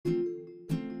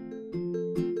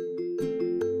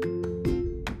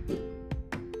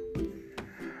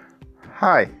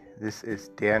Hi, this is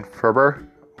Dan Ferber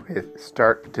with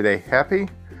Start Today Happy,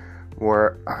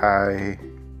 where I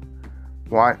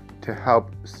want to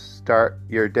help start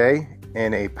your day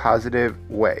in a positive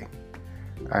way.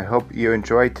 I hope you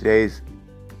enjoyed today's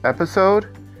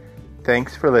episode.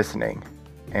 Thanks for listening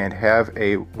and have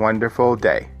a wonderful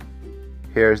day.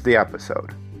 Here's the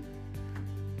episode.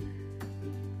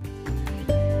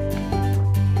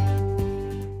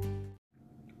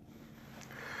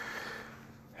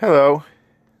 Hello,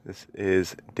 this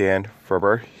is Dan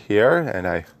Ferber here, and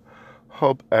I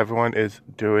hope everyone is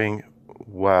doing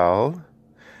well.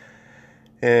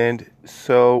 And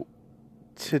so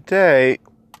today,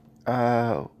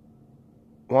 I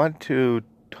want to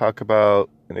talk about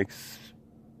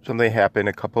something happened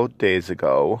a couple of days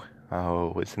ago. I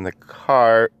was in the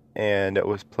car and I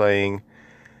was playing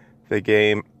the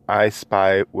game I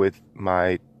Spy with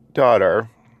my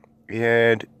daughter,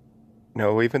 and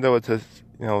even though it's a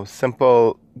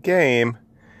simple game,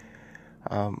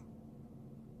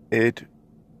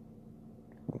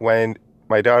 when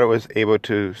my daughter was able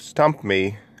to stump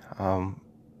me,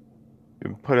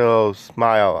 it put a little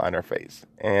smile on her face,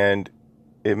 and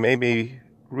it made me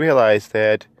realize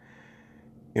that,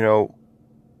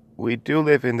 we do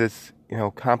live in this,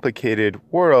 complicated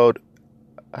world.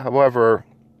 However,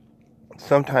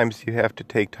 sometimes you have to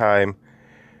take time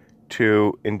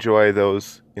to enjoy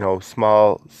those,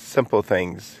 small, simple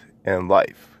things in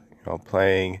life.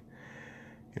 Playing,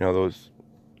 those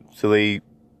silly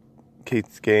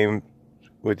kids game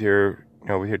with your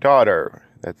daughter.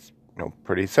 That's,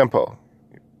 pretty simple.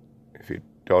 If you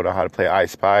don't know how to play I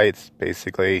Spy, it's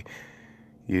basically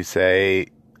you say,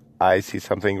 I see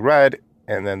something red,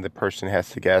 and then the person has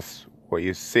to guess what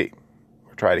you see,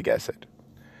 or try to guess it.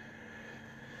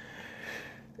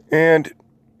 And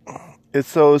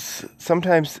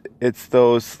sometimes it's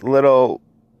those little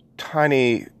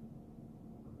tiny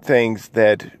things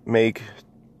that make,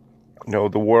 the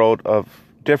world of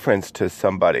difference to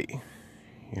somebody.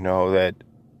 That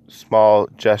small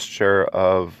gesture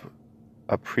of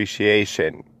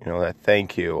appreciation, that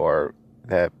thank you, or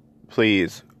that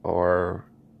please, or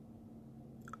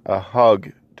a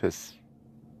hug to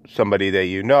somebody that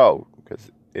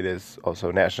because it is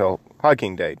also National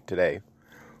Hugging Day today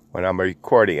when I'm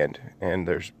recording it, and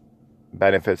there's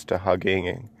benefits to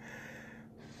hugging,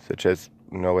 such as,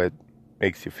 it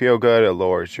makes you feel good, it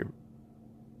lowers your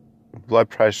blood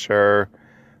pressure.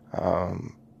 I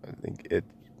think it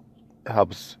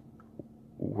helps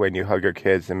when you hug your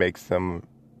kids. It makes them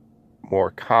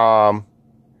more calm,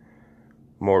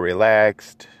 more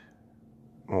relaxed,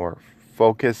 more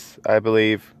focused, I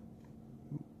believe.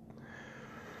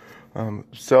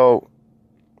 So,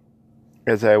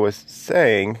 as I was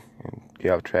saying, and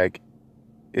get off track,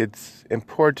 it's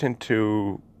important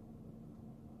to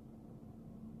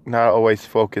not always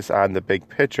focus on the big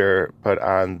picture, but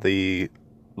on the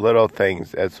little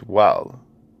things as well,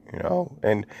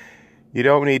 and you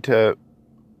don't need to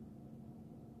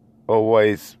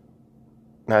always,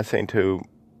 not saying to,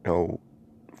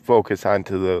 focus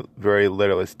onto the very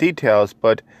littlest details,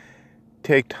 but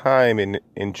take time in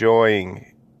enjoying,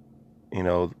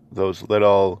 those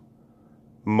little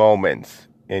moments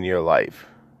in your life,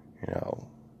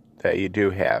 that you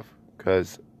do have,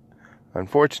 because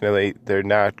unfortunately they're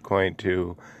not going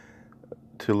to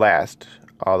last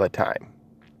all the time.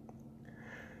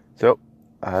 So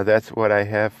that's what I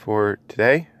have for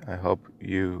today. I hope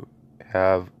you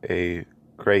have a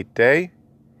great day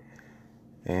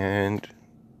and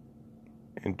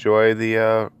enjoy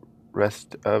the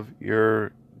rest of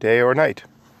your day or night.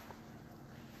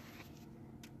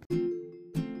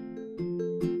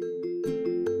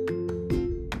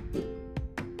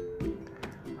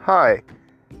 Hi,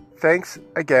 thanks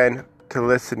again to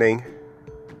listening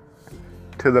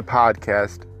to the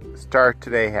podcast Start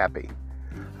Today Happy.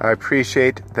 I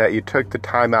appreciate that you took the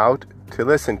time out to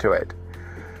listen to it.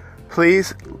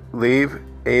 Please leave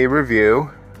a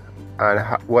review on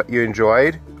what you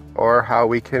enjoyed or how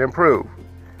we can improve.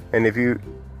 And if you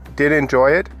did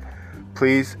enjoy it,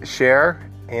 please share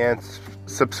and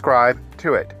subscribe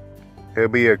to it. It'll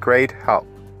be a great help.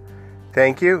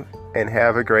 Thank you and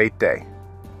have a great day.